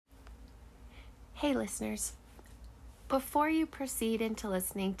Hey listeners, before you proceed into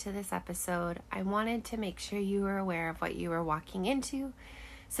listening to this episode, I wanted to make sure you were aware of what you were walking into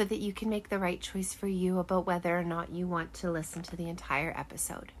so that you can make the right choice for you about whether or not you want to listen to the entire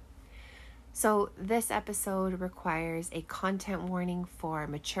episode. So this episode requires a content warning for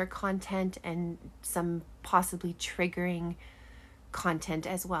mature content and some possibly triggering content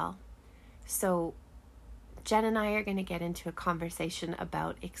as well. So Jen and I are going to get into a conversation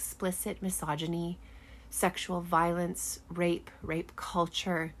about explicit misogyny, sexual violence, rape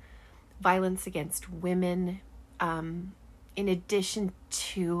culture, violence against women, in addition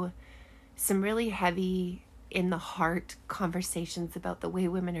to some really heavy in the heart conversations about the way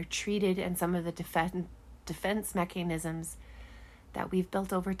women are treated and some of the defense mechanisms that we've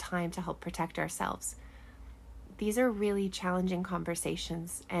built over time to help protect ourselves. These are really challenging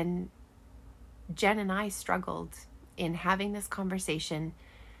conversations, and Jen and I struggled in having this conversation,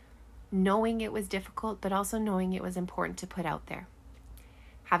 knowing it was difficult, but also knowing it was important to put out there.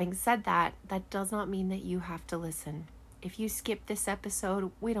 Having said that, that does not mean that you have to listen. If you skip this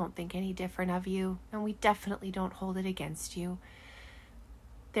episode, we don't think any different of you, and we definitely don't hold it against you.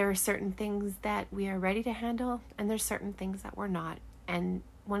 There are certain things that we are ready to handle, and there's certain things that we're not. And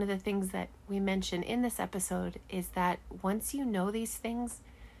one of the things that we mention in this episode is that once you know these things,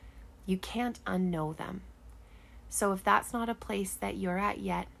 you can't unknow them. So if that's not a place that you're at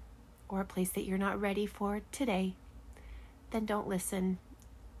yet, or a place that you're not ready for today, then don't listen.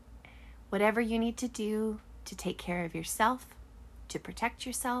 Whatever you need to do to take care of yourself, to protect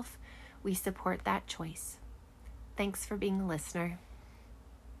yourself, we support that choice. Thanks for being a listener.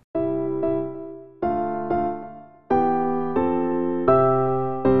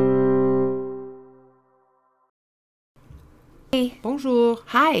 Hey. Bonjour.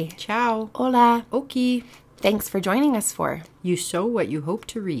 Hi. Ciao. Hola. Ok. Thanks for joining us for. You sow what you hope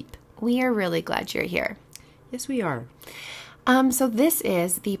to reap. We are really glad you're here. Yes, we are. So this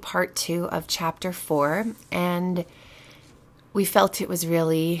is the part 2 of chapter 4, and we felt it was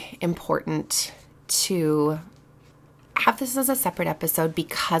really important to have this as a separate episode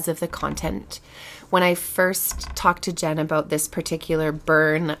because of the content. When I first talked to Jen about this particular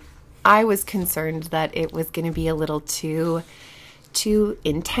burn, I was concerned that it was going to be a little too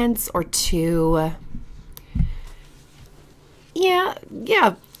intense or too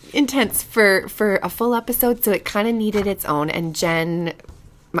intense for a full episode, so it kind of needed its own, and Jen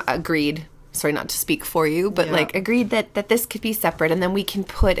agreed, sorry not to speak for you, but agreed that this could be separate, and then we can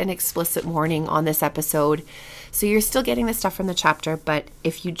put an explicit warning on this episode. So you're still getting the stuff from the chapter, but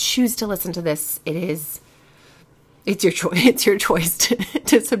if you choose to listen to this, it's your choice. It's your choice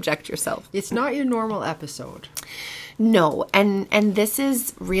to subject yourself. It's not your normal episode. No, and this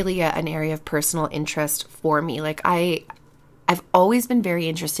is really an area of personal interest for me. Like I've always been very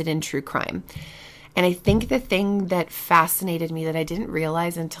interested in true crime. And I think the thing that fascinated me that I didn't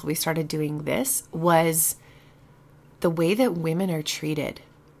realize until we started doing this was the way that women are treated.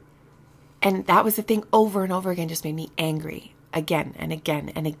 And that was the thing over and over again, just made me angry again and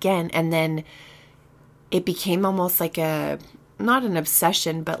again and again. And then it became almost like not an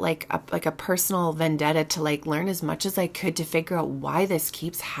obsession, but like a personal vendetta to learn as much as I could to figure out why this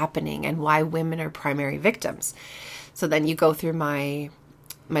keeps happening and why women are primary victims. So then you go through my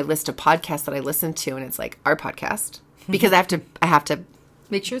list of podcasts that I listen to, and it's like our podcast, because I have to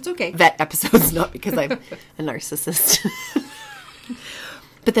make sure it's okay. Vet episodes, not because I'm a narcissist.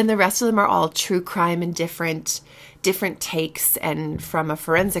 But then the rest of them are all true crime and different takes, and from a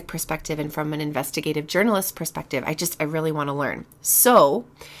forensic perspective and from an investigative journalist perspective. I really want to learn. So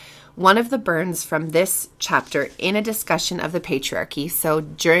one of the burns from this chapter in a discussion of the patriarchy. So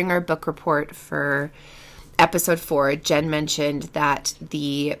during our book report for episode 4, Jen mentioned that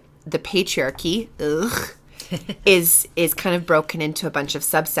the patriarchy is kind of broken into a bunch of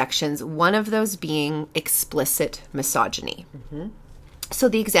subsections, one of those being explicit misogyny. Mm-hmm. So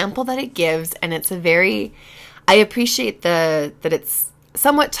the example that it gives, and it's I appreciate that it's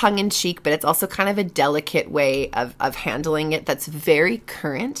somewhat tongue-in-cheek, but it's also kind of a delicate way of handling it that's very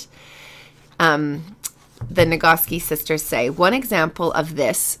current. The Nagoski sisters say, one example of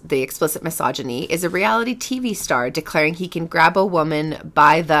this, the explicit misogyny, is a reality TV star declaring he can grab a woman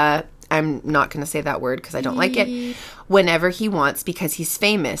by the, I'm not going to say that word because I don't like it, whenever he wants because he's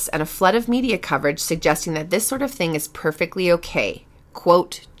famous, and a flood of media coverage suggesting that this sort of thing is perfectly okay.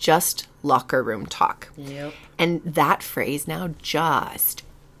 Quote, just locker room talk. Yep. And that phrase now just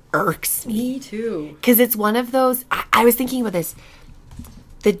irks me. Me too. Because it's one of those, I was thinking about this.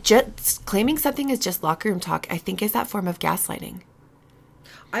 Claiming something is just locker room talk, I think, is that form of gaslighting.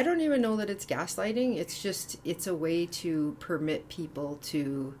 I don't even know that it's gaslighting. It's a way to permit people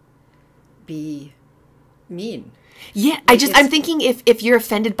to be mean. Yeah, Like, I'm thinking if you're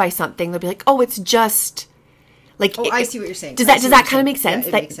offended by something, they'll be like, oh, it's just like. Oh, I see what you're saying. Does that kind of make sense? Yeah,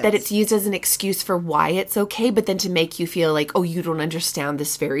 it that makes sense. that it's used as an excuse for why it's okay, but then to make you feel like, oh, you don't understand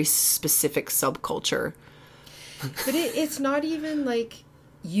this very specific subculture. But it's not even like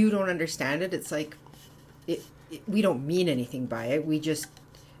you don't understand it. It's like we don't mean anything by it. We just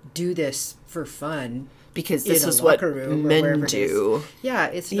do this for fun Because this in a is what locker room or men wherever it do. is. Yeah,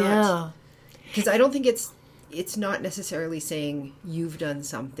 it's not. Yeah. Because I don't think it's not necessarily saying you've done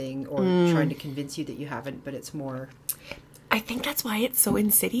something or trying to convince you that you haven't, but it's more. I think that's why it's so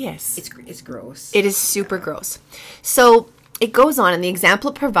insidious. It's gross. It is super gross. So it goes on, and the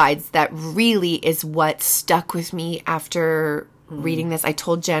example it provides that really is what stuck with me after reading this. I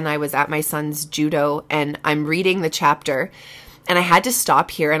told Jen I was at my son's judo, and I'm reading the chapter, and I had to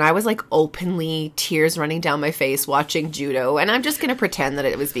stop here, and I was like openly tears running down my face watching judo, and I'm just going to pretend that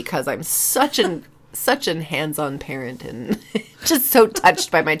it was because I'm such an hands-on parent and just so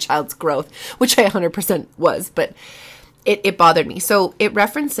touched by my child's growth, which I 100% was, but it bothered me. So it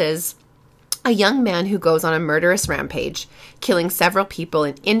references a young man who goes on a murderous rampage, killing several people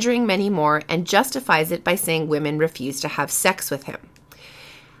and injuring many more, and justifies it by saying women refuse to have sex with him.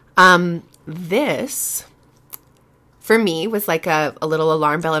 This, for me, was like a little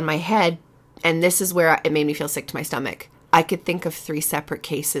alarm bell in my head, and this is where it made me feel sick to my stomach. I could think of 3 separate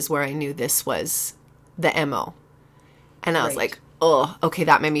cases where I knew this was the MO. And I was like, oh, okay,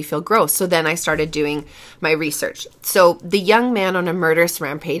 that made me feel gross. So then I started doing my research. So the young man on a murderous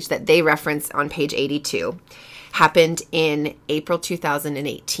rampage that they reference on page 82 happened in April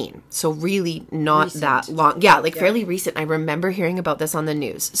 2018. So really not Recent. that long. Yeah, fairly recent. I remember hearing about this on the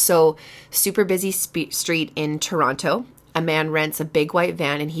news. So super busy street in Toronto. A man rents a big white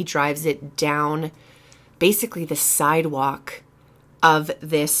van and he drives it down basically the sidewalk of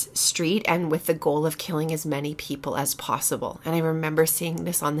this street, and with the goal of killing as many people as possible. And I remember seeing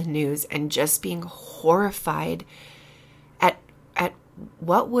this on the news and just being horrified at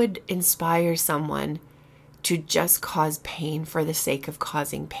what would inspire someone to just cause pain for the sake of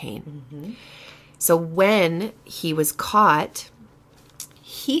causing pain. Mm-hmm. So when he was caught,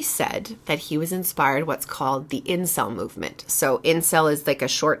 he said that he was inspired what's called the incel movement. So incel is like a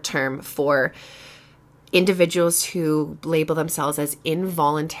short term for individuals who label themselves as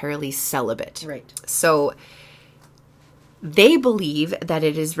involuntarily celibate. Right. So they believe that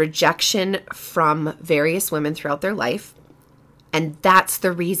it is rejection from various women throughout their life, and that's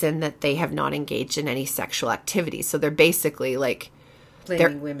the reason that they have not engaged in any sexual activity. So they're basically like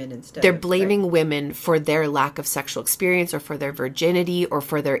blaming women instead. They're blaming women for their lack of sexual experience or for their virginity or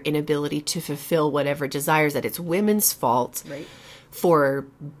for their inability to fulfill whatever desires, that it's women's fault. Right. For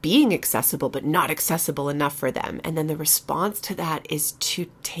being accessible, but not accessible enough for them. And then the response to that is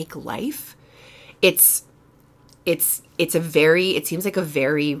to take life. It seems like a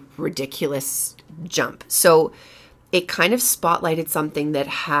very ridiculous jump. So it kind of spotlighted something that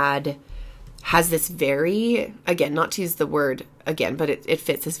has this very, again, not to use the word again, but it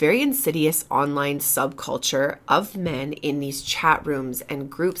fits this very insidious online subculture of men in these chat rooms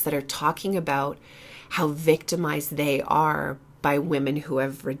and groups that are talking about how victimized they are by women who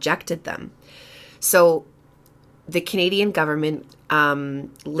have rejected them. So the Canadian government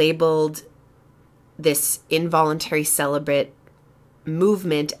labeled this involuntary celibate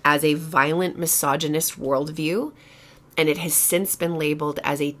movement as a violent misogynist worldview, and it has since been labeled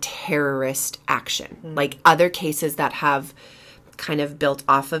as a terrorist action. Like other cases that have kind of built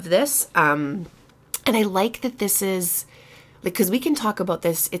off of this. And I like that this is, because we can talk about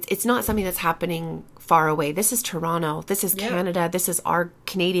this, it's not something that's happening far away. This is Toronto. This is Canada. This is our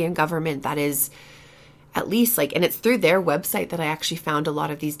Canadian government that is at least like, and it's through their website that I actually found a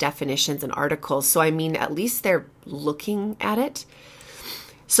lot of these definitions and articles. So, I mean, at least they're looking at it.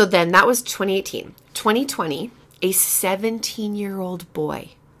 So then that was 2018. 2020, a 17-year-old boy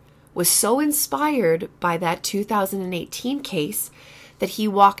was so inspired by that 2018 case that he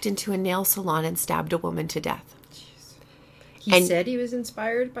walked into a nail salon and stabbed a woman to death. He said he was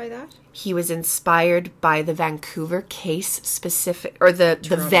inspired by that? He was inspired by the Vancouver case specific, or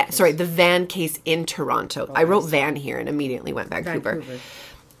the van case in Toronto. I wrote van here and immediately went Vancouver.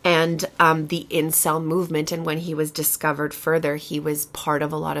 And the incel movement. And when he was discovered further, he was part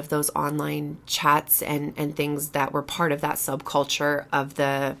of a lot of those online chats and things that were part of that subculture of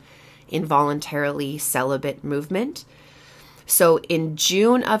the involuntarily celibate movement. So in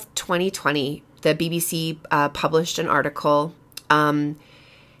June of 2020, the BBC published an article, and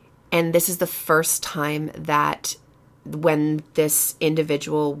this is the first time that when this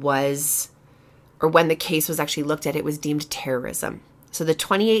individual was, or when the case was actually looked at, it was deemed terrorism. Mm-hmm. So the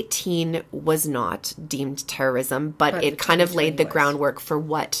 2018 was not deemed terrorism, but it kind of laid the groundwork for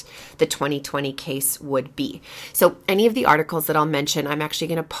what the 2020 case would be. So any of the articles that I'll mention, I'm actually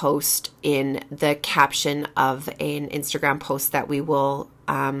going to post in the caption of an Instagram post that we will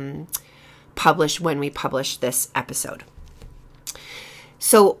publish when we publish this episode.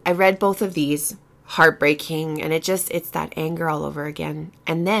 So I read both of these, heartbreaking, and it's that anger all over again.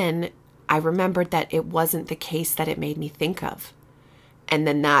 And then I remembered that it wasn't the case that it made me think of. And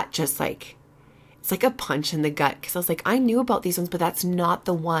then that just like, it's like a punch in the gut, because I was like, I knew about these ones, but that's not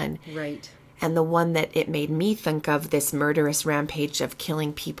the one. Right. And the one that it made me think of, this murderous rampage of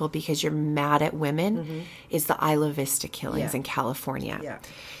killing people because you're mad at women, is the Isla Vista killings in California. Yeah.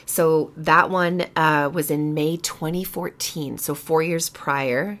 So that one was in May 2014, so 4 years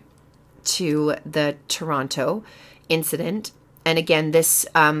prior to the Toronto incident. And again, this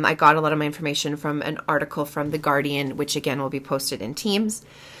I got a lot of my information from an article from The Guardian, which again will be posted in Teams.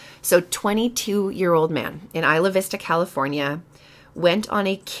 So 22-year-old man in Isla Vista, California, went on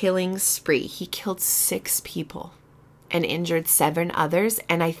a killing spree. He killed 6 people and injured 7 others.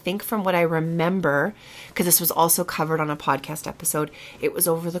 And I think from what I remember, because this was also covered on a podcast episode, it was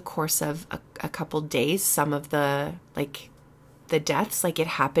over the course of a couple days. Some of the deaths, it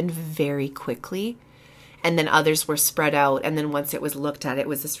happened very quickly. And then others were spread out. And then once it was looked at, it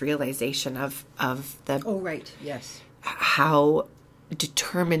was this realization of the... Oh, right. Yes. How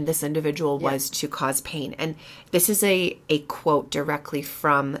determined this individual was to cause pain. And this is a quote directly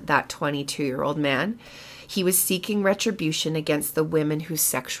from that 22-year-old man. He was seeking retribution against the women who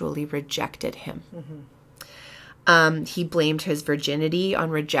sexually rejected him. He blamed his virginity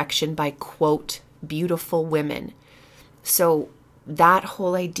on rejection by, quote, beautiful women. So that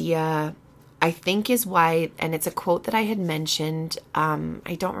whole idea, I think, is why, and it's a quote that I had mentioned,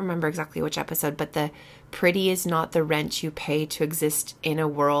 I don't remember exactly which episode, but the pretty is not the rent you pay to exist in a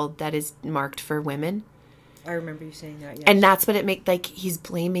world that is marked for women. I remember you saying that, yes. And that's what it makes, he's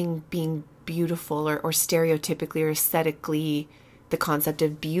blaming being beautiful or stereotypically or aesthetically, the concept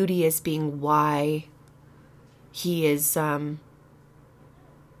of beauty as being why he is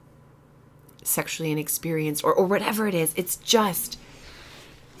sexually inexperienced or whatever it is. It's just...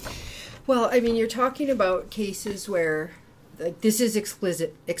 Well, I mean, you're talking about cases where this is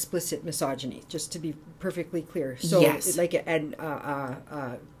explicit misogyny, just to be perfectly clear. So, yes.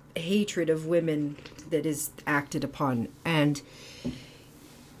 Hatred of women that is acted upon. And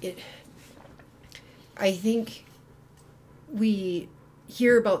I think we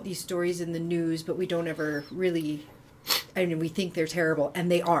hear about these stories in the news, but we don't ever really... I mean, we think they're terrible, and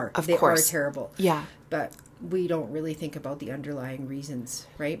they are. Of course. They are terrible. Yeah. But we don't really think about the underlying reasons,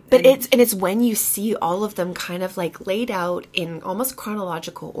 right? But it's when you see all of them kind of laid out in almost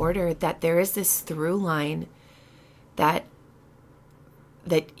chronological order that there is this through line that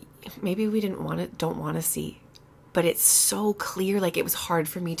maybe we don't want to see, but it's so clear. It was hard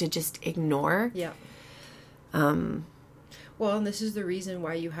for me to just ignore. Yeah. Well, and this is the reason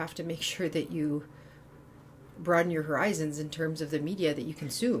why you have to make sure that you broaden your horizons in terms of the media that you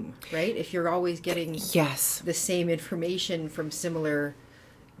consume, right? If you're always getting the same information from similar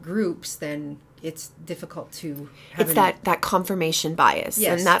groups, then it's difficult to have it's that confirmation bias.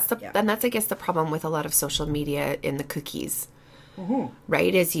 Yes. And that's I guess the problem with a lot of social media in the cookies.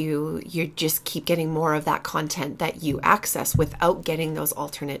 Right? Is you just keep getting more of that content that you access without getting those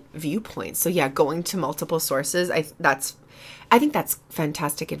alternate viewpoints. So yeah, going to multiple sources, I think that's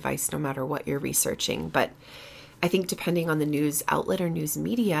fantastic advice no matter what you're researching. But I think depending on the news outlet or news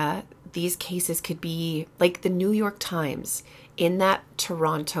media, these cases could be like the New York Times in that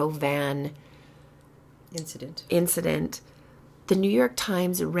Toronto van incident. The New York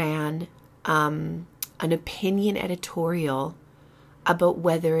Times ran an opinion editorial about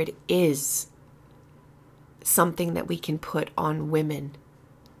whether it is something that we can put on women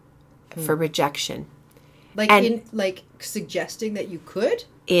for rejection. Suggesting that you could?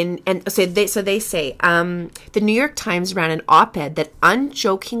 So they say the New York Times ran an op-ed that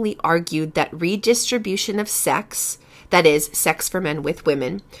unjokingly argued that redistribution of sex, that is, sex for men with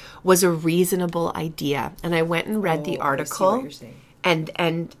women, was a reasonable idea. And I went and read the article, I see what you're saying.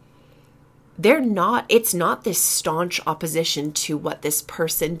 And it's not this staunch opposition to what this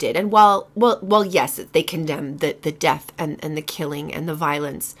person did. And well, yes, they condemn the death and the killing and the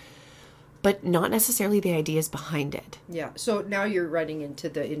violence, but not necessarily the ideas behind it. Yeah. So now you're running into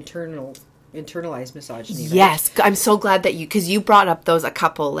the internalized misogyny. Right? Yes. I'm so glad that because you brought up those a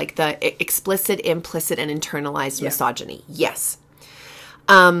couple, like the explicit, implicit, and internalized misogyny. Yes.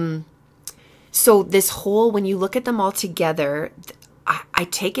 So this whole, when you look at them all together, I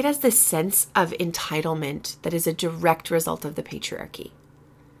take it as the sense of entitlement that is a direct result of the patriarchy.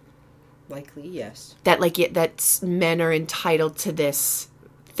 Likely, yes. That that men are entitled to this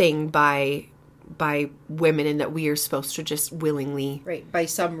thing by women, and that we are supposed to just willingly... Right, by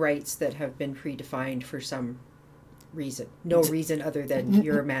some rights that have been predefined for some reason. No reason other than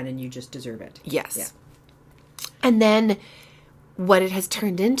you're a man and you just deserve it. Yes. Yeah. And then what it has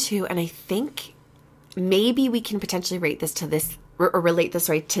turned into, and I think maybe we can potentially relate this to this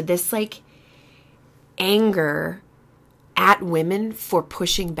like anger at women for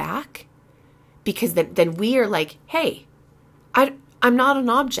pushing back, because then we are like, hey, I'm not an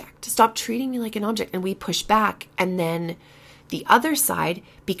object. Stop treating me like an object. And we push back. And then the other side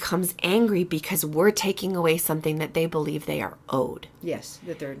becomes angry because we're taking away something that they believe they are owed. Yes,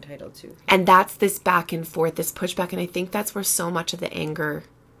 that they're entitled to. And that's this back and forth, this pushback. And I think that's where so much of the anger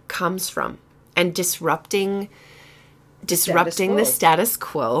comes from. And disrupting the status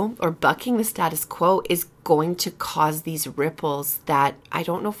quo, or bucking the status quo, is going to cause these ripples that I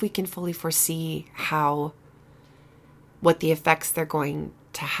don't know if we can fully foresee what the effects they're going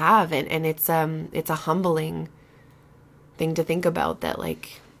to have. And it's a humbling thing to think about, that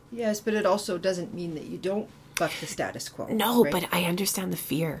like... Yes, but it also doesn't mean that you don't buck the status quo. No, right? But I understand the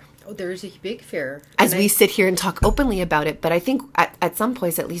fear. Oh, there's a big fear. As we sit here and talk openly about it. But I think at some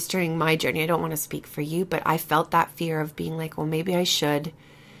place, at least during my journey, I don't want to speak for you, but I felt that fear of being like, well, maybe I should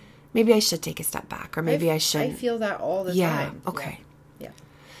take a step back, or maybe I should. I feel that all the time. Okay. Yeah.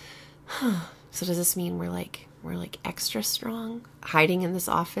 So does this mean we're like extra strong, hiding in this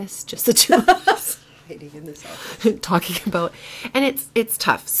office, just the two of us? Hiding in this office. Talking about, and it's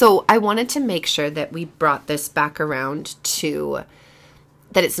tough. So I wanted to make sure that we brought this back around to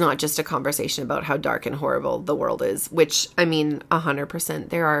that it's not just a conversation about how dark and horrible the world is, which, I mean, 100%.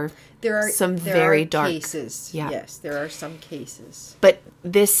 There are some very dark cases. Yeah. Yes, there are some cases. But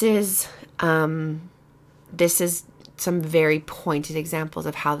this is some very pointed examples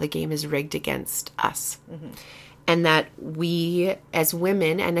of how the game is rigged against us. Mm-hmm. And that we, as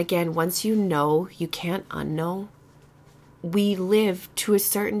women, and again, once you know, you can't unknow, we live to a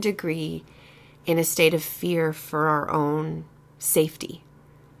certain degree in a state of fear for our own safety.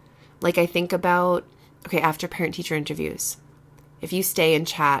 Like I think about, after parent-teacher interviews, if you stay and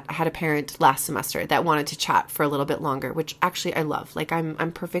chat, I had a parent last semester that wanted to chat for a little bit longer, which actually I love. Like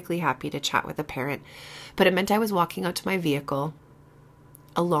I'm perfectly happy to chat with a parent, but it meant I was walking out to my vehicle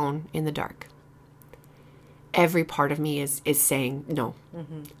alone in the dark. Every part of me is saying, no,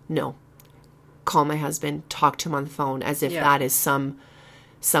 no, call my husband, talk to him on the phone, as if that is some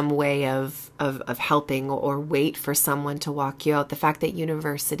way of helping, or wait for someone to walk you out. The fact that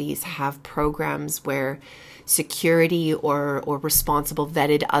universities have programs where security or responsible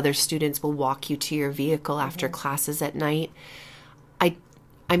vetted other students will walk you to your vehicle after classes at night.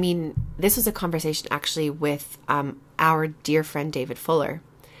 I mean, this was a conversation actually with our dear friend David Fuller,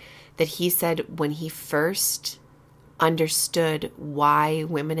 that he said when he first understood why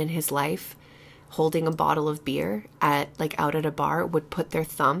women in his life holding a bottle of beer out at a bar would put their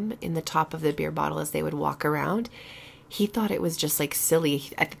thumb in the top of the beer bottle as they would walk around, he thought it was just like silly.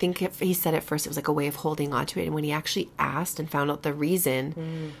 I think he said at first it was like a way of holding on to it. And when he actually asked and found out the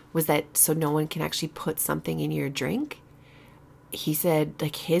reason was that so no one can actually put something in your drink, he said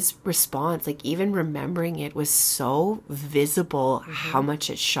like his response, like even remembering it, was so visible how much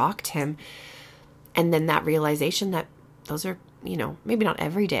it shocked him. And then that realization that those are, maybe not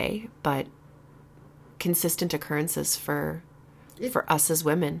every day, but consistent occurrences for us as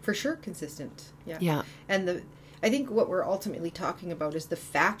women. For sure, consistent. Yeah. Yeah. And I think what we're ultimately talking about is the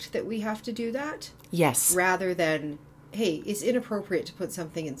fact that we have to do that. Yes. Rather than, hey, it's inappropriate to put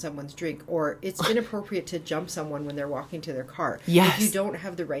something in someone's drink, or it's inappropriate to jump someone when they're walking to their car. Yes. You don't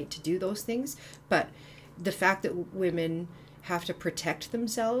have the right to do those things. But the fact that women have to protect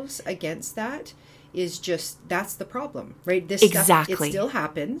themselves against that is just, that's the problem, right? This stuff, it still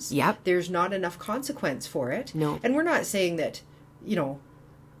happens. Yep. There's not enough consequence for it. No. And we're not saying that,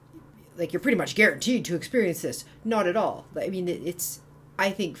 like you're pretty much guaranteed to experience this. Not at all. I mean, I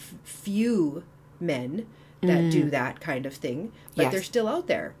think few men that do that kind of thing, but they're still out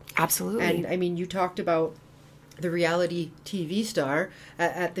there. Absolutely. And I mean, you talked about the reality TV star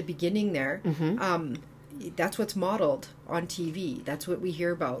at the beginning there. That's what's modeled on TV. That's what we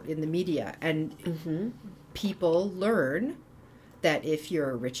hear about in the media. And people learn that if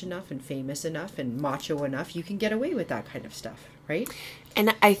you're rich enough and famous enough and macho enough, you can get away with that kind of stuff, right?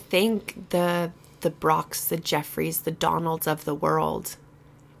 And I think the Brocks, the Jeffreys, the Donalds of the world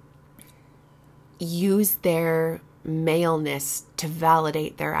use their maleness to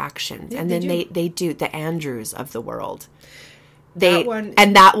validate their actions. And then they do, the Andrews of the world. That one,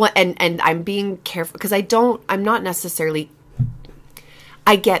 and I'm being careful because I'm not necessarily,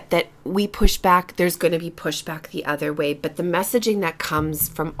 I get that we push back, there's going to be pushback the other way, but the messaging that comes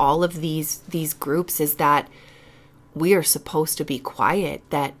from all of these groups is that we are supposed to be quiet,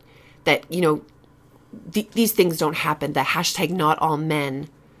 that these things don't happen, the hashtag not all men.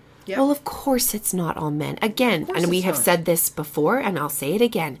 Yep. Well, of course it's not all men. Again, and we have said this before, and I'll say it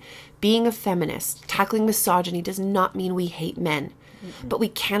again. Being a feminist, tackling misogyny does not mean we hate men. Mm-mm. But we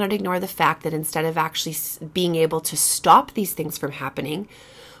cannot ignore the fact that instead of actually being able to stop these things from happening,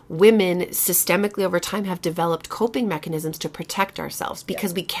 women systemically over time have developed coping mechanisms to protect ourselves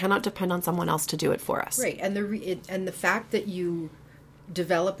because we cannot depend on someone else to do it for us. Right. And the fact that you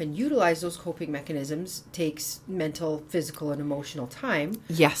develop and utilize those coping mechanisms takes mental, physical, and emotional time.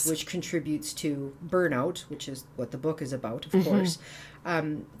 Yes. Which contributes to burnout, which is what the book is about, of course.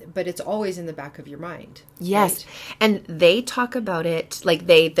 But it's always in the back of your mind. Yes. Right? And they talk about it, like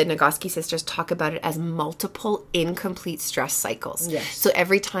the Nagoski sisters talk about it as multiple incomplete stress cycles. Yes. So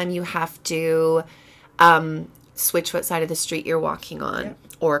every time you have to switch what side of the street you're walking on,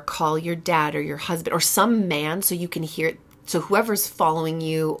 or call your dad or your husband or some man so you can hear it. So whoever's following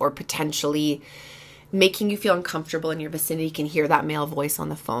you or potentially making you feel uncomfortable in your vicinity can hear that male voice on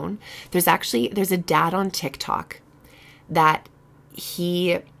the phone. There's a dad on TikTok that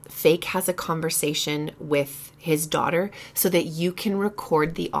he fake has a conversation with his daughter so that you can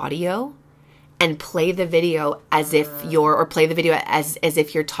record the audio and play the video as if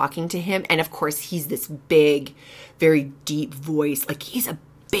if you're talking to him. And of course he's this big, very deep voice. Like he's a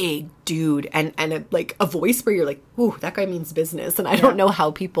big dude and a voice where you're like, ooh, that guy means business. And I don't know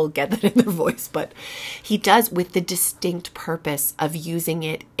how people get that in their voice, but he does, with the distinct purpose of using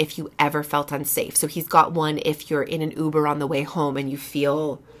it if you ever felt unsafe. So he's got one if you're in an Uber on the way home and you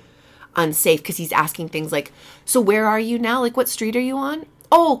feel unsafe, because he's asking things like, so where are you now? Like, what street are you on?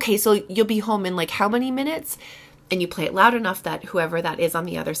 Oh, okay, so you'll be home in like how many minutes? And you play it loud enough that whoever that is on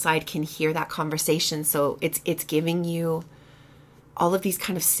the other side can hear that conversation. So it's giving you all of these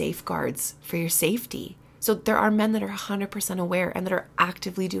kind of safeguards for your safety. So there are men that are 100% aware and that are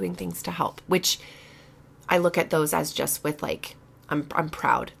actively doing things to help, which I look at those as just with like, I'm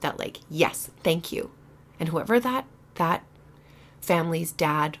proud that like, yes, thank you. And whoever that family's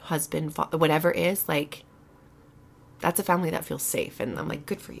dad, husband, whatever is, like, that's a family that feels safe. And I'm like,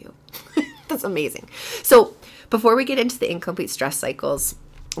 good for you. That's amazing. So before we get into the incomplete stress cycles,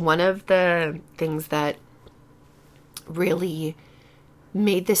 one of the things that really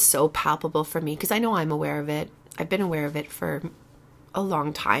made this so palpable for me, because I know I'm aware of it. I've been aware of it for a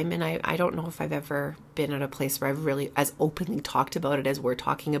long time, and I don't know if I've ever been at a place where I've really as openly talked about it as we're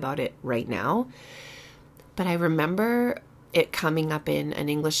talking about it right now. But I remember it coming up in an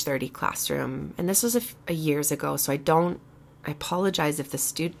English 30 classroom, and this was a years ago, so I apologize if this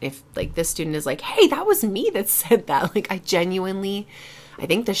student is like, hey, that was me that said that. Like, I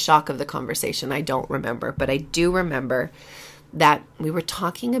think the shock of the conversation, I don't remember, but I do remember that we were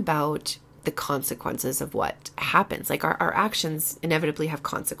talking about the consequences of what happens. Like our actions inevitably have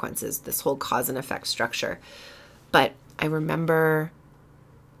consequences, this whole cause and effect structure. But I remember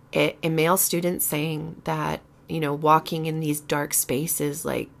a male student saying that, walking in these dark spaces,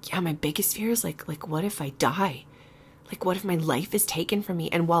 like, yeah, my biggest fear is like, what if I die? Like, what if my life is taken from me?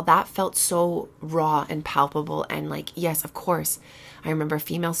 And while that felt so raw and palpable and like, yes, of course, I remember a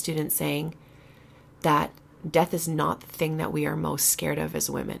female student saying that death is not the thing that we are most scared of as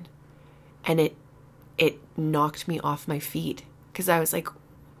women. And it knocked me off my feet, because I was like,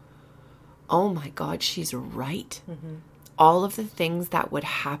 oh my God, she's right. Mm-hmm. All of the things that would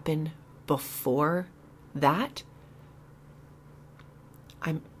happen before that,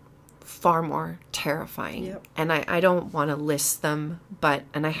 I'm far more terrifying. Yep. And I don't want to list them,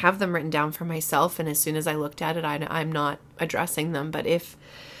 and I have them written down for myself. And as soon as I looked at it, I'm not addressing them. But if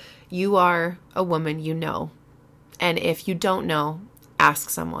you are a woman, and if you don't know, ask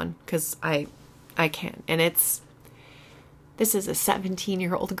someone, because I can. And this is a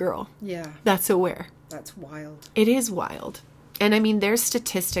 17-year-old girl. Yeah. That's aware. That's wild. It is wild. And I mean, there's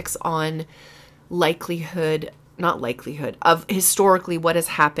statistics on not likelihood of historically what has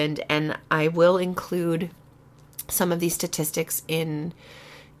happened. And I will include some of these statistics in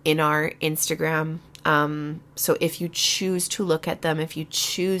our Instagram. So if you choose to look at them, if you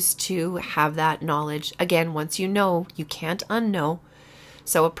choose to have that knowledge, again, once you know, you can't unknow.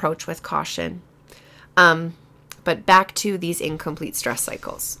 So approach with caution. But back to these incomplete stress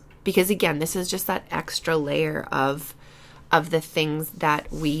cycles, because again, this is just that extra layer of the things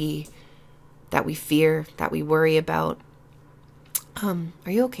that we fear, that we worry about. Are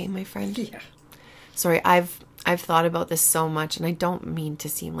you okay, my friend? Yeah. Sorry, I've I've thought about this so much, and I don't mean to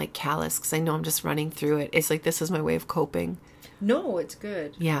seem like callous because I know I'm just running through it. It's like, this is my way of coping. No, it's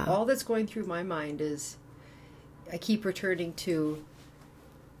good. Yeah. All that's going through my mind is I keep returning to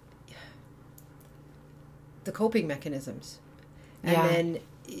the coping mechanisms. And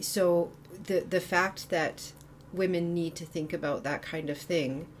then, so the fact that women need to think about that kind of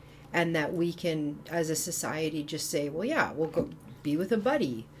thing, and that we can, as a society, just say, well, yeah, we'll go be with a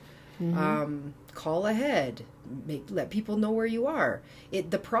buddy, call ahead, let people know where you are.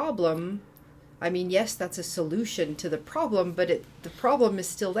 The problem, I mean, yes, that's a solution to the problem, but the problem is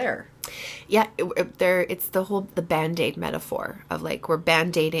still there. Yeah, it's the Band-Aid metaphor of like, we're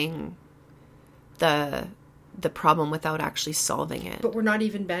Band-Aiding the problem without actually solving it. But we're not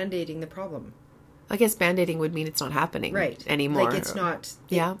even Band-Aiding the problem. I guess Band-Aiding would mean it's not happening anymore. Like, it's not.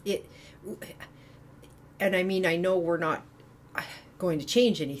 Yeah. And I mean, I know we're not going to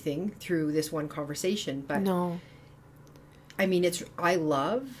change anything through this one conversation, but no. I mean, I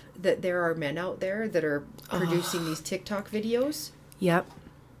love that there are men out there that are producing these TikTok videos. Yep.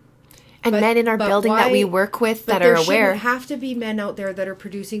 And men in our building that we work with that are aware. There shouldn't have to be men out there that are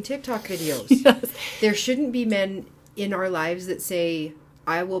producing TikTok videos. Yes. There shouldn't be men in our lives that say,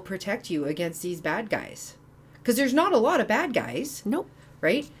 I will protect you against these bad guys. Because there's not a lot of bad guys. Nope.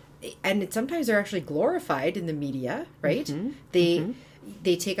 Right? And sometimes they're actually glorified in the media, right? Mm-hmm.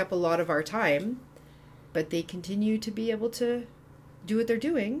 They take up a lot of our time, but they continue to be able to do what they're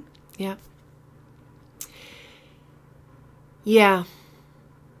doing. Yeah. Yeah.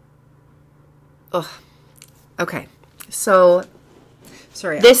 Ugh. Okay. So,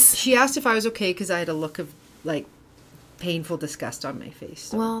 sorry. She asked if I was okay because I had a look of like painful disgust on my face.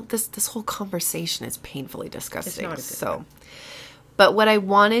 So. Well, this whole conversation is painfully disgusting. It's not a good one. But what I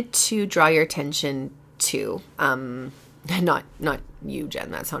wanted to draw your attention to, not you,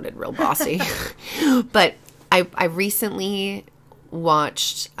 Jen. That sounded real bossy. But I recently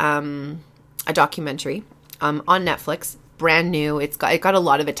watched a documentary on Netflix. Brand new. It got a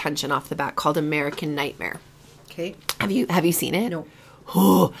lot of attention off the bat, called American Nightmare. Okay. Have you seen it?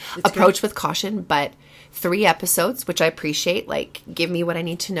 No. Approach with caution, but 3 episodes, which I appreciate. Like, give me what I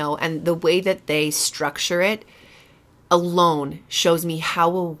need to know. And the way that they structure it alone shows me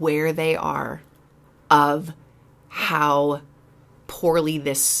how aware they are of how poorly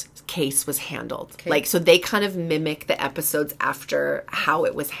this case was handled. Okay. Like, so they kind of mimic the episodes after how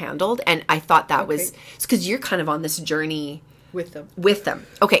it was handled. And I thought that was because you're kind of on this journey with them.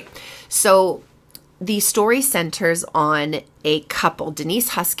 Okay. So the story centers on a couple, Denise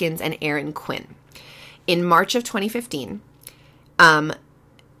Huskins and Aaron Quinn. In March of 2015,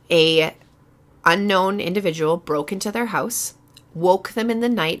 a unknown individual broke into their house, woke them in the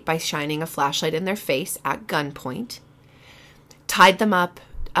night by shining a flashlight in their face at gunpoint, tied them up,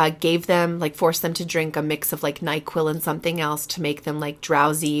 gave them, like, forced them to drink a mix of, like, NyQuil and something else to make them, like,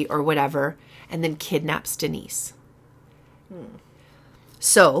 drowsy or whatever, and then kidnaps Denise.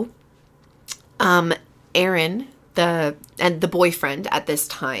 So, Aaron, the boyfriend at this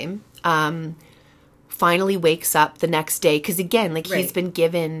time, finally wakes up the next day. Because again, like, he's been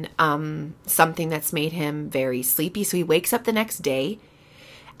given something that's made him very sleepy. So he wakes up the next day.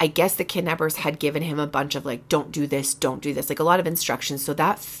 I guess the kidnappers had given him a bunch of, like, don't do this, like a lot of instructions. So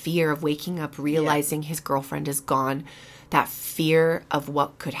that fear of waking up, realizing his girlfriend is gone, that fear of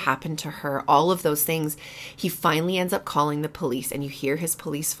what could happen to her, all of those things, he finally ends up calling the police. And you hear his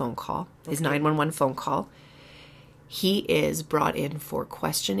police phone call, his 911 phone call. He is brought in for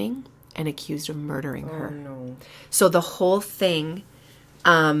questioning and accused of murdering her. No. So the whole thing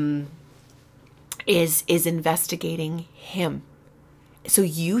is investigating him. So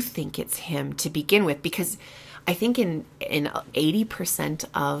you think it's him to begin with, because I think in 80%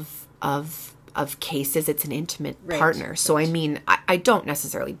 of cases it's an intimate partner. So I mean, I don't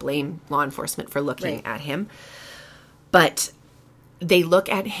necessarily blame law enforcement for looking at him, but they look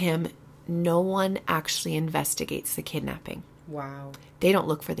at him. No one actually investigates the kidnapping. Wow. They don't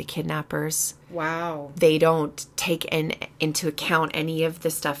look for the kidnappers. Wow. They don't take into account any of the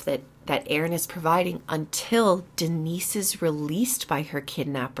stuff that Aaron is providing until Denise is released by her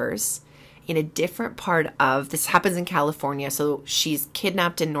kidnappers in a different part of, this happens in California. So she's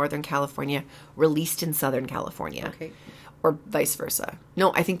kidnapped in Northern California, released in Southern California. Okay. Or vice versa.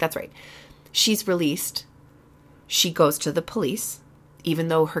 No, I think that's right. She's released. She goes to the police, even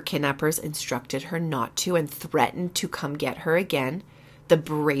though her kidnappers instructed her not to and threatened to come get her again. The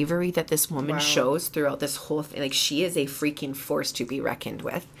bravery that this woman shows throughout this whole thing, like, she is a freaking force to be reckoned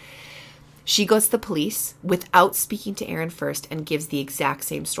with. She goes to the police without speaking to Aaron first and gives the exact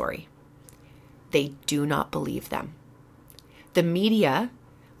same story. They do not believe them. The media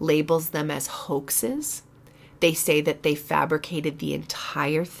labels them as hoaxes. they say that they fabricated the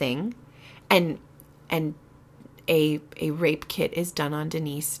entire thing, and a rape kit is done on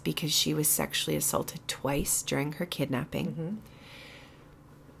Denise because she was sexually assaulted twice during her kidnapping. Mm-hmm.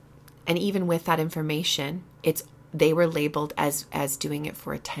 And even with that information, they were labeled as doing it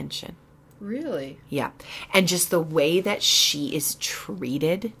for attention. Really? Yeah. And just the way that she is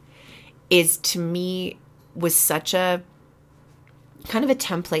treated is, to me, was such a kind of a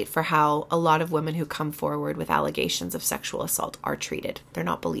template for how a lot of women who come forward with allegations of sexual assault are treated. They're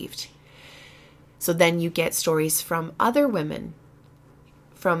not believed. So then you get stories from other women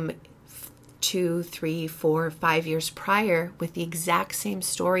from 2, 3, 4, 5 years prior with the exact same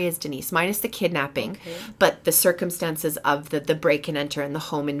story as Denise, minus the kidnapping, but the circumstances of the break and enter and the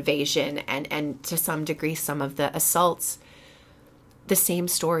home invasion and to some degree some of the assaults, the same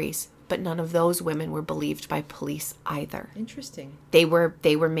stories. But none of those women were believed by police either. Interesting. They were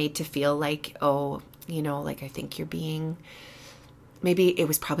made to feel like, oh, like, I think you're being... Maybe it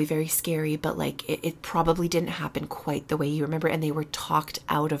was probably very scary, but like it probably didn't happen quite the way you remember. And they were talked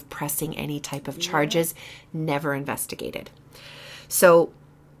out of pressing any type of charges, never investigated. So,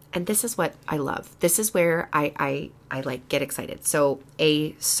 and this is what I love. This is where I like get excited. So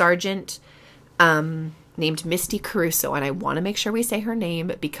a sergeant named Misty Caruso, and I want to make sure we say her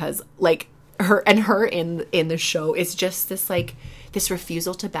name because like her in the show is just this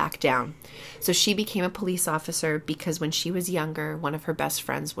refusal to back down. So she became a police officer because when she was younger, one of her best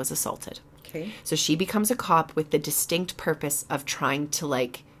friends was assaulted. Okay. So she becomes a cop with the distinct purpose of trying to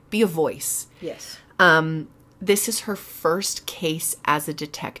like be a voice. Yes. This is her first case as a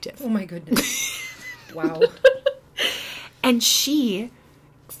detective. Oh my goodness. Wow. And she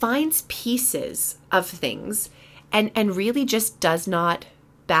finds pieces of things and really just does not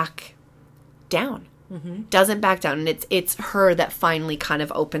back down. Mm-hmm. Doesn't back down. And it's her that finally kind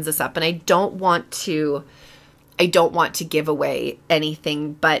of opens us up. And I don't want to give away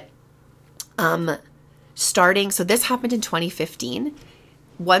anything, but so this happened in 2015.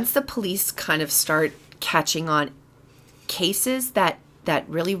 Once the police kind of start catching on cases that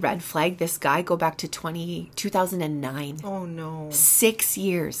really red flag this guy, go back to 2009. Oh no. 6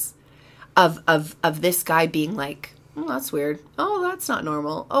 years of this guy being like, oh, that's weird. Oh, that's not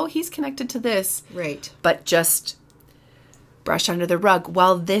normal. Oh, he's connected to this. Right. But just brush under the rug.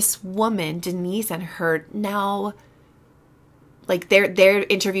 While this woman, Denise, and her now, like they're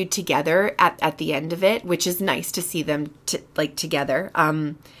interviewed together at the end of it, which is nice to see them together,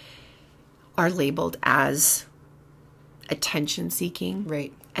 are labeled as attention seeking.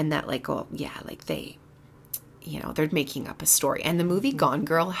 Right. And that like, oh yeah, like they're making up a story. And the movie Gone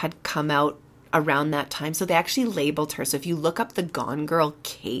Girl had come out around that time. So they actually labeled her. So if you look up the Gone Girl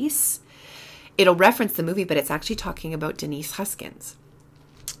case, it'll reference the movie, but it's actually talking about Denise Huskins.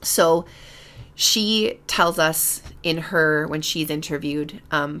 So she tells us when she's interviewed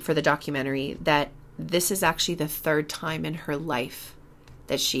for the documentary that this is actually the third time in her life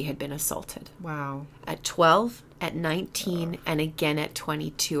that she had been assaulted. Wow. At 12, at 19, and again at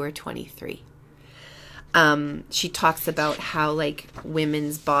 22 or 23. She talks about how like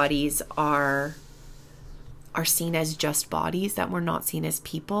women's bodies are seen as just bodies, that we're not seen as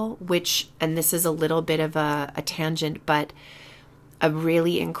people, and this is a little bit of a tangent, but a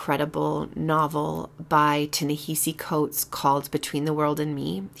really incredible novel by Ta-Nehisi Coates called Between the World and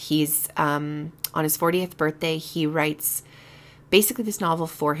Me. He's, on his 40th birthday, he writes basically this novel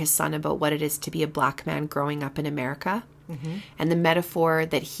for his son about what it is to be a black man growing up in America. Mm-hmm. And the metaphor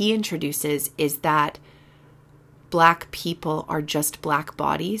that he introduces is that black people are just black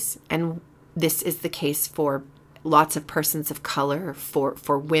bodies, and this is the case for lots of persons of color,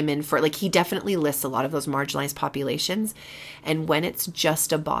 for women, for like he definitely lists a lot of those marginalized populations. And when it's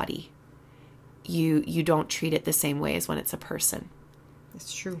just a body, you don't treat it the same way as when it's a person.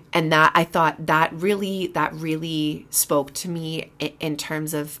 It's true. And that I thought that really spoke to me in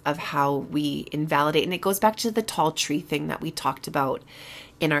terms of how we invalidate, and it goes back to the tall tree thing that we talked about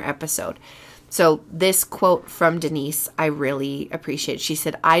in our episode. So this quote from Denise, I really appreciate. She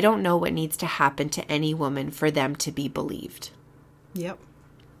said, "I don't know what needs to happen to any woman for them to be believed." Yep.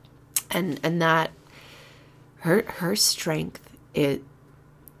 And that her strength is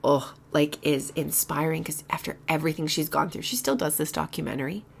inspiring, because after everything she's gone through, she still does this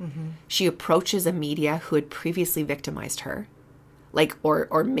documentary. Mm-hmm. She approaches a media who had previously victimized her, like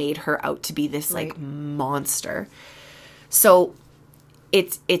or made her out to be this like monster. So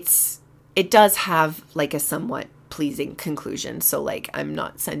it does have like a somewhat pleasing conclusion. So like I'm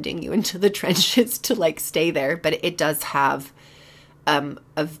not sending you into the trenches to like stay there, but it does have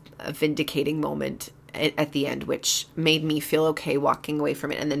a vindicating moment at the end, which made me feel okay walking away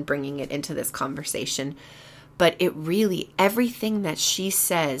from it and then bringing it into this conversation. But it really, everything that she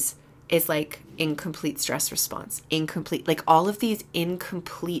says is like incomplete stress response, incomplete, like all of these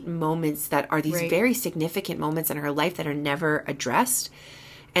incomplete moments that are these very significant moments in her life that are never addressed.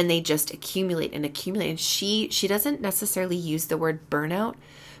 And they just accumulate and accumulate. And she doesn't necessarily use the word burnout,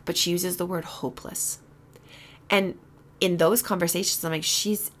 but she uses the word hopeless. And in those conversations, I'm like,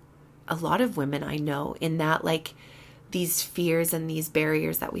 she's a lot of women I know in that, like, these fears and these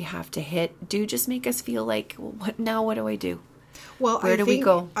barriers that we have to hit do just make us feel like, well, what do I do? Well, where do we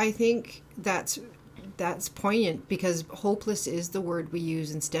go? I think that's poignant, because hopeless is the word we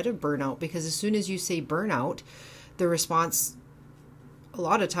use instead of burnout, because as soon as you say burnout, the response a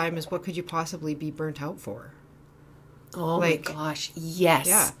lot of time is, what could you possibly be burnt out for? Oh, like, my gosh. Yes.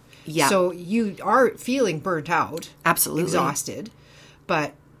 Yeah. Yeah. So you are feeling burnt out. Absolutely. Exhausted.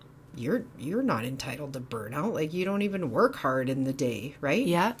 But you're not entitled to burnout. Like, you don't even work hard in the day, right?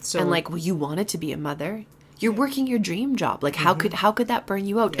 Yeah. So, and like, well, you wanted to be a mother. You're working your dream job. Like, how could that burn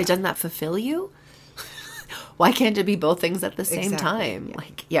you out? Yeah. Doesn't that fulfill you? Why can't it be both things at the same time? Yeah.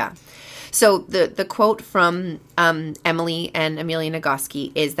 Like, yeah. So the quote from Emily and Amelia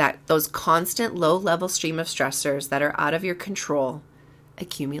Nagoski is that those constant low-level stream of stressors that are out of your control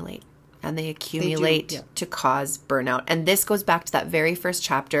accumulate. And they accumulate to cause burnout. And this goes back to that very first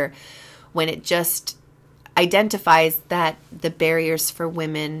chapter when it just identifies that the barriers for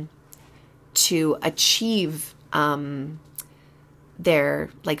women to achieve their,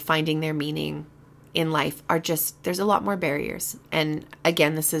 like, finding their meaning in life are just, there's a lot more barriers. And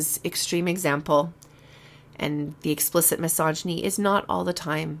again, this is extreme example, and the explicit misogyny is not all the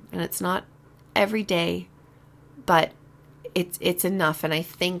time, and it's not every day, but it's enough. And I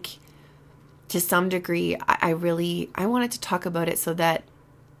think to some degree, I wanted to talk about it so that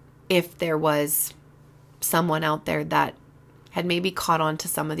if there was someone out there that had maybe caught on to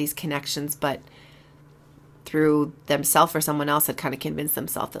some of these connections, but through themselves or someone else had kind of convinced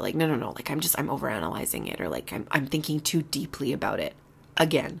themselves that, like, no, like, I'm overanalyzing it, or like I'm thinking too deeply about it.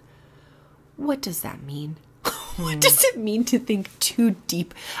 Again, what does that mean? What does it mean to think too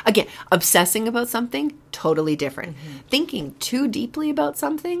deep? Again, obsessing about something, totally different. Thinking too deeply about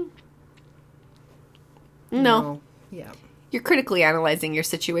something, no. Yeah. You're critically analyzing your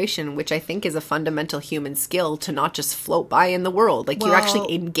situation, which I think is a fundamental human skill to not just float by in the world. Like, you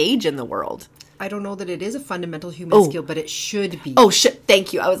actually engage in the world. I don't know that it is a fundamental human skill, but it should be. Oh,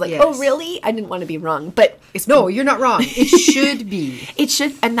 thank you. I was like, yes. Oh, really? I didn't want to be wrong. But no, you're not wrong. It should be. It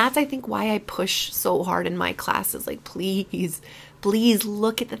should. And that's, I think, why I push so hard in my classes. Like, please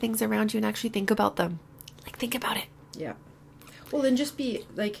look at the things around you and actually think about them. Like, think about it. Yeah. Well, then just be,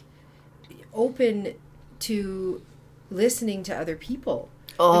 like, open to listening to other people.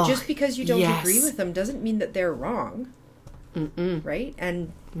 Oh, just because you don't agree with them doesn't mean that they're wrong. Right?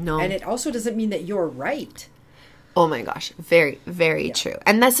 And it also doesn't mean that you're right. Oh my gosh. Very, very true.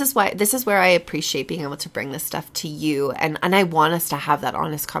 And this is where I appreciate being able to bring this stuff to you. And I want us to have that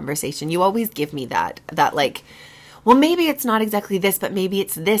honest conversation. You always give me that like, well, maybe it's not exactly this, but maybe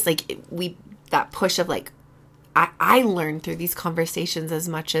it's this. Like, that push of, like, I learn through these conversations as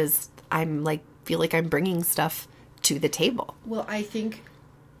much as I'm, like, feel like I'm bringing stuff to the table. Well, I think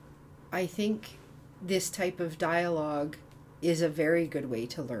this type of dialogue is a very good way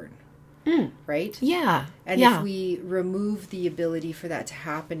to learn. Right? Yeah. And if we remove the ability for that to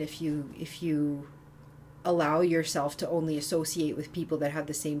happen, if you allow yourself to only associate with people that have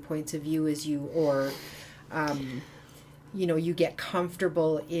the same points of view as you, or you get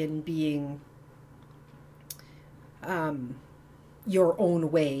comfortable in being your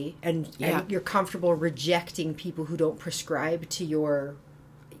own way, and you're comfortable rejecting people who don't prescribe to your,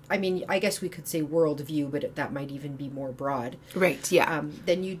 I mean, I guess we could say worldview, but that might even be more broad. Right, yeah.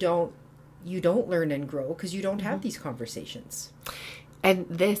 Then you don't learn and grow because you don't have these conversations.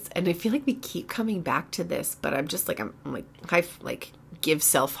 And I feel like we keep coming back to this, but I'm just like, I'm like, give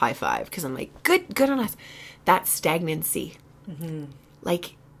self high five, because I'm like, good on us. That stagnancy.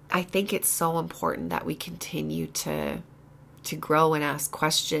 Like, I think it's so important that we continue to grow and ask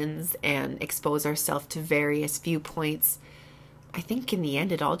questions and expose ourselves to various viewpoints. I think in the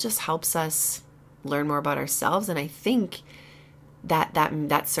end, it all just helps us learn more about ourselves. And I think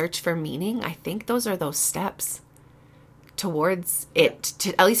that search for meaning, I think those are those steps towards it.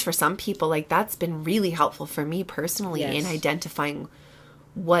 To, at least for some people, like, that's been really helpful for me personally in identifying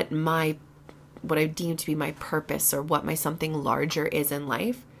what I deem to be my purpose, or what my something larger is in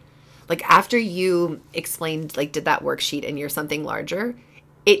life. Like, after you explained, like, did that worksheet and you're something larger,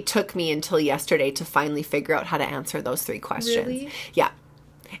 it took me until yesterday to finally figure out how to answer those 3 questions. Really? Yeah.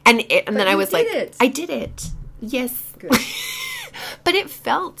 And then I was like, I did it. Yes. Good. But it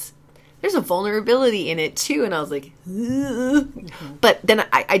felt there's a vulnerability in it too. And I was like, but then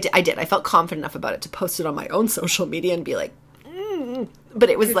I did. I felt confident enough about it to post it on my own social media and be like, but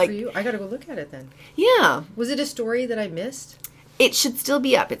it was Good like, for you. I got to go look at it then. Yeah. Was it a story that I missed? It should still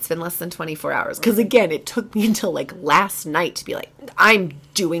be up. It's been less than 24 hours. Because again, it took me until like last night to be like, I'm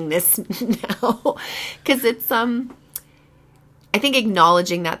doing this now. Because it's, I think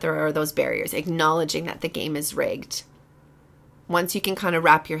acknowledging that there are those barriers, acknowledging that the game is rigged. Once you can kind of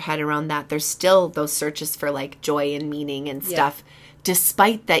wrap your head around that, there's still those searches for like joy and meaning and stuff.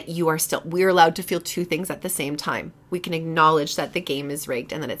 Despite that we're allowed to feel two things at the same time. We can acknowledge that the game is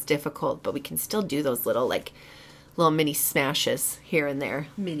rigged and that it's difficult, but we can still do those little mini smashes here and there.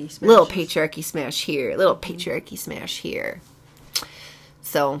 Mini smashes. Little patriarchy smash here, little patriarchy smash here.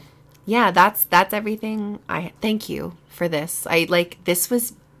 So, yeah, that's everything. I thank you for this. This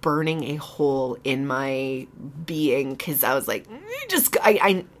was burning a hole in my being because I was like,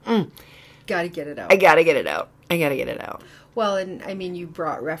 gotta get it out. I gotta get it out. Well, and I mean, you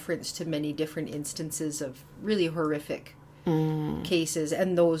brought reference to many different instances of really horrific cases,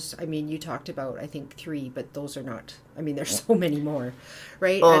 and those, I mean, you talked about, I think 3, but those are not, I mean, there's so many more,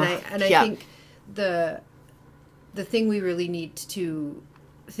 right? And I think the thing we really need to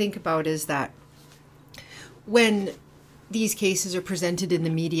think about is that when these cases are presented in the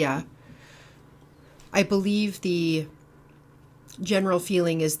media, I believe the general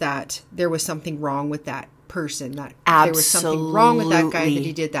feeling is that there was something wrong with that person, that there was something wrong with that guy that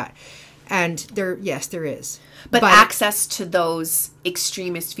he did that. And there is. But access to those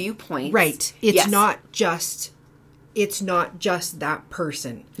extremist viewpoints. Right. It's not just that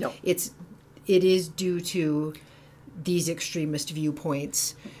person. No. It is due to these extremist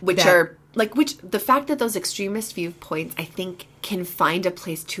viewpoints. The fact that those extremist viewpoints, I think, can find a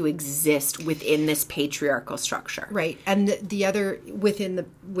place to exist within this patriarchal structure. Right. And the other, within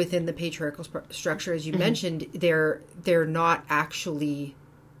the patriarchal structure, as you mentioned, they're not actually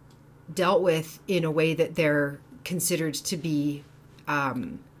dealt with in a way that they're considered to be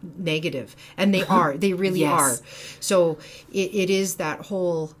negative. And they are. They really are. So it is that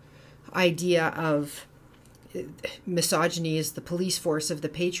whole idea of misogyny is the police force of the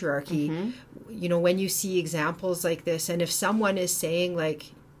patriarchy. You know, when you see examples like this, and if someone is saying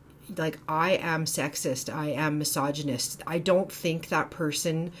like I am sexist, I am misogynist, I don't think that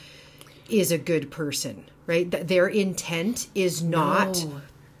person is a good person, right? Their intent is not,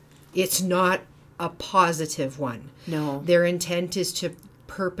 it's not a positive one. No. Their intent is to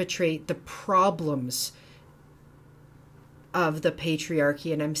perpetrate the problems of the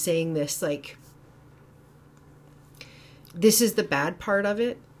patriarchy. And I'm saying this like, this is the bad part of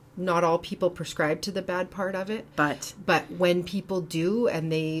it. Not all people prescribe to the bad part of it. But when people do,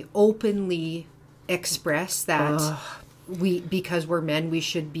 and they openly express that because we're men, we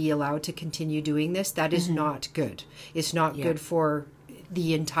should be allowed to continue doing this, that is not good. It's not good for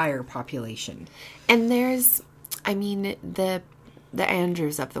the entire population. And there's, I mean, the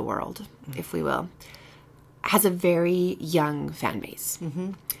Andrews of the world, if we will, has a very young fan base.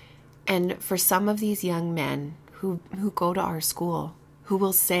 And for some of these young men who go to our school, who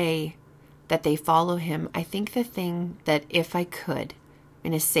will say that they follow him, I think the thing that if I could,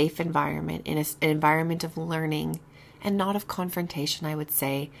 in a safe environment, in an environment of learning and not of confrontation, I would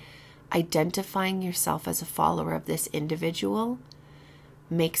say identifying yourself as a follower of this individual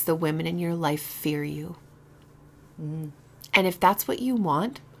makes the women in your life fear you. And if that's what you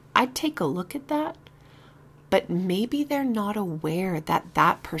want, I'd take a look at that. But maybe they're not aware that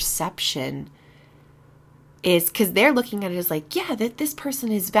that perception is, because they're looking at it as like, yeah, that this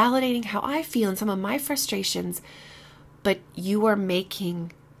person is validating how I feel and some of my frustrations. But you are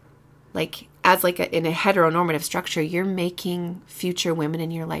making, like, as like in a heteronormative structure, you're making future women in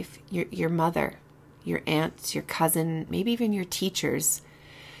your life, your mother, your aunts, your cousin, maybe even your teachers,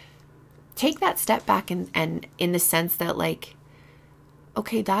 take that step back and in the sense that like,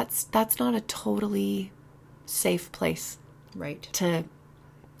 okay, that's not a totally safe place, right,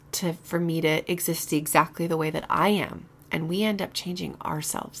 for me to exist exactly the way that I am. And we end up changing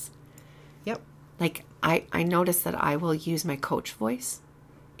ourselves. Yep. Like I notice that I will use my coach voice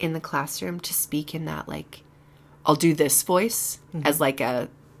in the classroom to speak in that, like, I'll do this voice as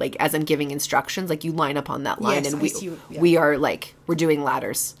as I'm giving instructions, like you line up on that line, and we are like, we're doing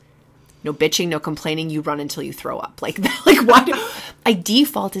ladders. No bitching, no complaining, you run until you throw up. Like why I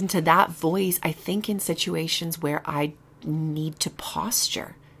default into that voice, I think, in situations where I need to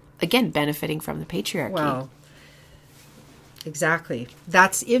posture. Again, benefiting from the patriarchy. Well, exactly.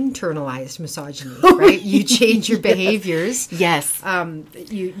 That's internalized misogyny, right? You change your behaviors. Yes.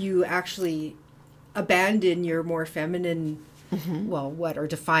 You actually abandon your more feminine what are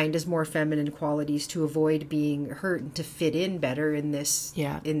defined as more feminine qualities to avoid being hurt and to fit in better in this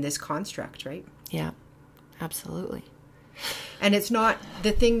construct, right? Yeah, absolutely. And it's not,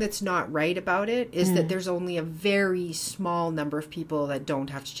 the thing that's not right about it is that there's only a very small number of people that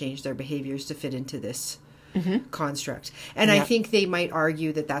don't have to change their behaviors to fit into this construct. And I think they might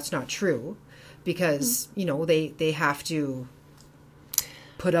argue that that's not true because, they have to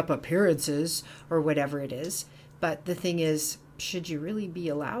put up appearances or whatever it is. But the thing is, should you really be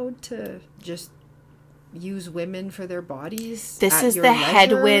allowed to just use women for their bodies? This is the leisure?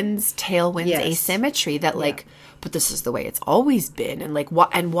 Headwinds, tailwinds asymmetry that but this is the way it's always been. And why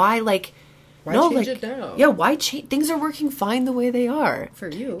change it now? Yeah, why change? Things are working fine the way they are. For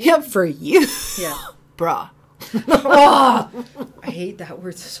you. Yeah, for you. Yeah. Bruh. Oh, I hate that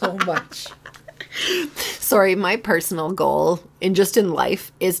word so much. Sorry, my personal goal in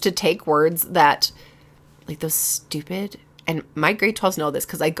life is to take words that, those stupid, and my grade 12s know this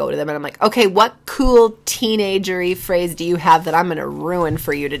because I go to them and I'm like, okay, what cool teenagery phrase do you have that I'm going to ruin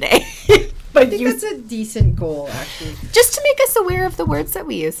for you today? But I think that's a decent goal, actually. Just to make us aware of the words that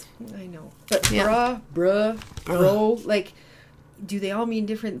we use. I know. But bruh, bro, do they all mean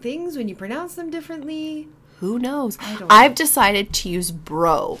different things when you pronounce them differently? Who knows? I've decided to use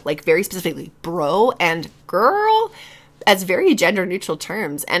bro, very specifically bro and girl as very gender neutral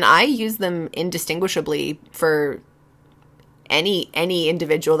terms. And I use them indistinguishably for any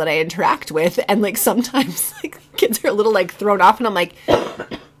individual that I interact with. And sometimes kids are a little thrown off and I'm like,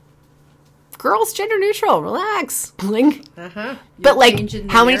 girls gender neutral, relax. But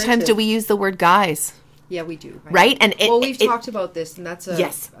how many times do we use the word guys? Yeah, we do. Right? And we've talked about this, and that's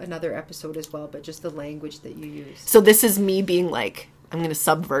another episode as well, but just the language that you use. So this is me being I'm going to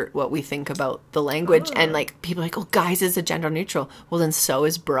subvert what we think about the language. And people are like, oh, guys is a gender neutral. Well, then so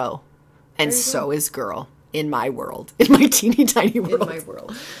is bro. And so is girl in my world. In my teeny tiny world. In my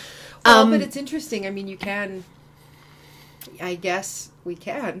world. Well, but it's interesting. I mean, you can, I guess we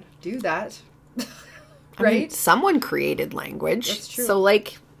can do that. Right? I mean, someone created language. That's true. So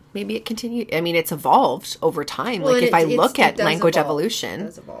maybe it continued. I mean, it's evolved over time. Well, if I look at language evolution. It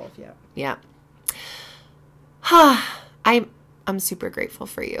does evolve, yeah. Yeah. I'm super grateful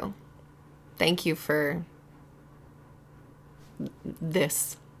for you. Thank you for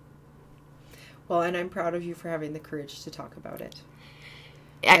this. Well, and I'm proud of you for having the courage to talk about it.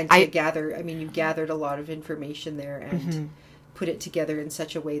 And to gather, you gathered a lot of information there and put it together in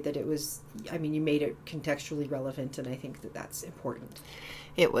such a way that it was, you made it contextually relevant, and I think that that's important.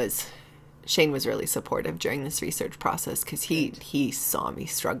 Shane was really supportive during this research process because he saw me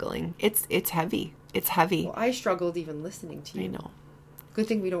struggling. It's heavy. It's heavy. Well, I struggled even listening to you. I know. Good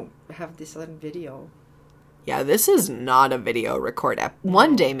thing we don't have this on video. Yeah, this is not a video record.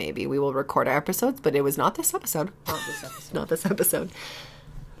 One day maybe we will record our episodes, but it was not this episode. Not this episode.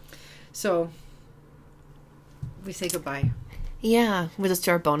 So, we say goodbye. Yeah, we'll just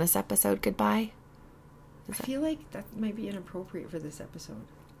do our bonus episode goodbye. I feel like that might be inappropriate for this episode.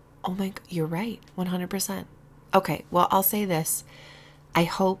 Oh my, you're right. 100%. Okay, well, I'll say this. I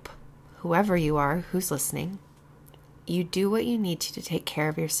hope whoever you are who's listening, you do what you need to take care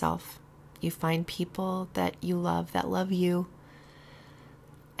of yourself. You find people that you love, that love you,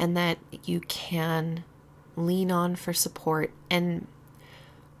 and that you can lean on for support. And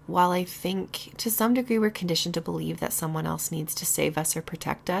while I think to some degree we're conditioned to believe that someone else needs to save us or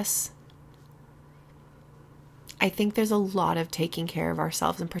protect us, I think there's a lot of taking care of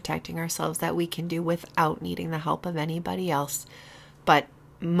ourselves and protecting ourselves that we can do without needing the help of anybody else. But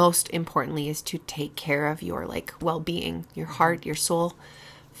most importantly is to take care of your well-being, your heart, your soul.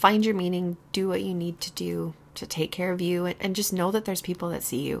 Find your meaning, do what you need to do to take care of you, and just know that there's people that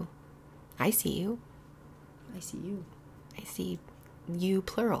see you. I see you. I see you. I see you,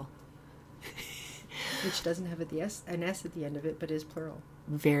 plural. Which doesn't have an S at the end of it, but is plural.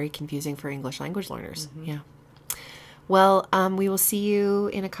 Very confusing for English language learners. Mm-hmm. Yeah. Well, we will see you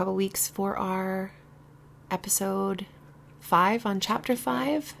in a couple weeks for our episode 5 on chapter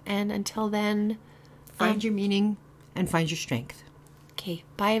 5. And until then, find your meaning and find your strength. Okay.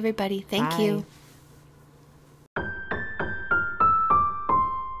 Bye, everybody. Thank you.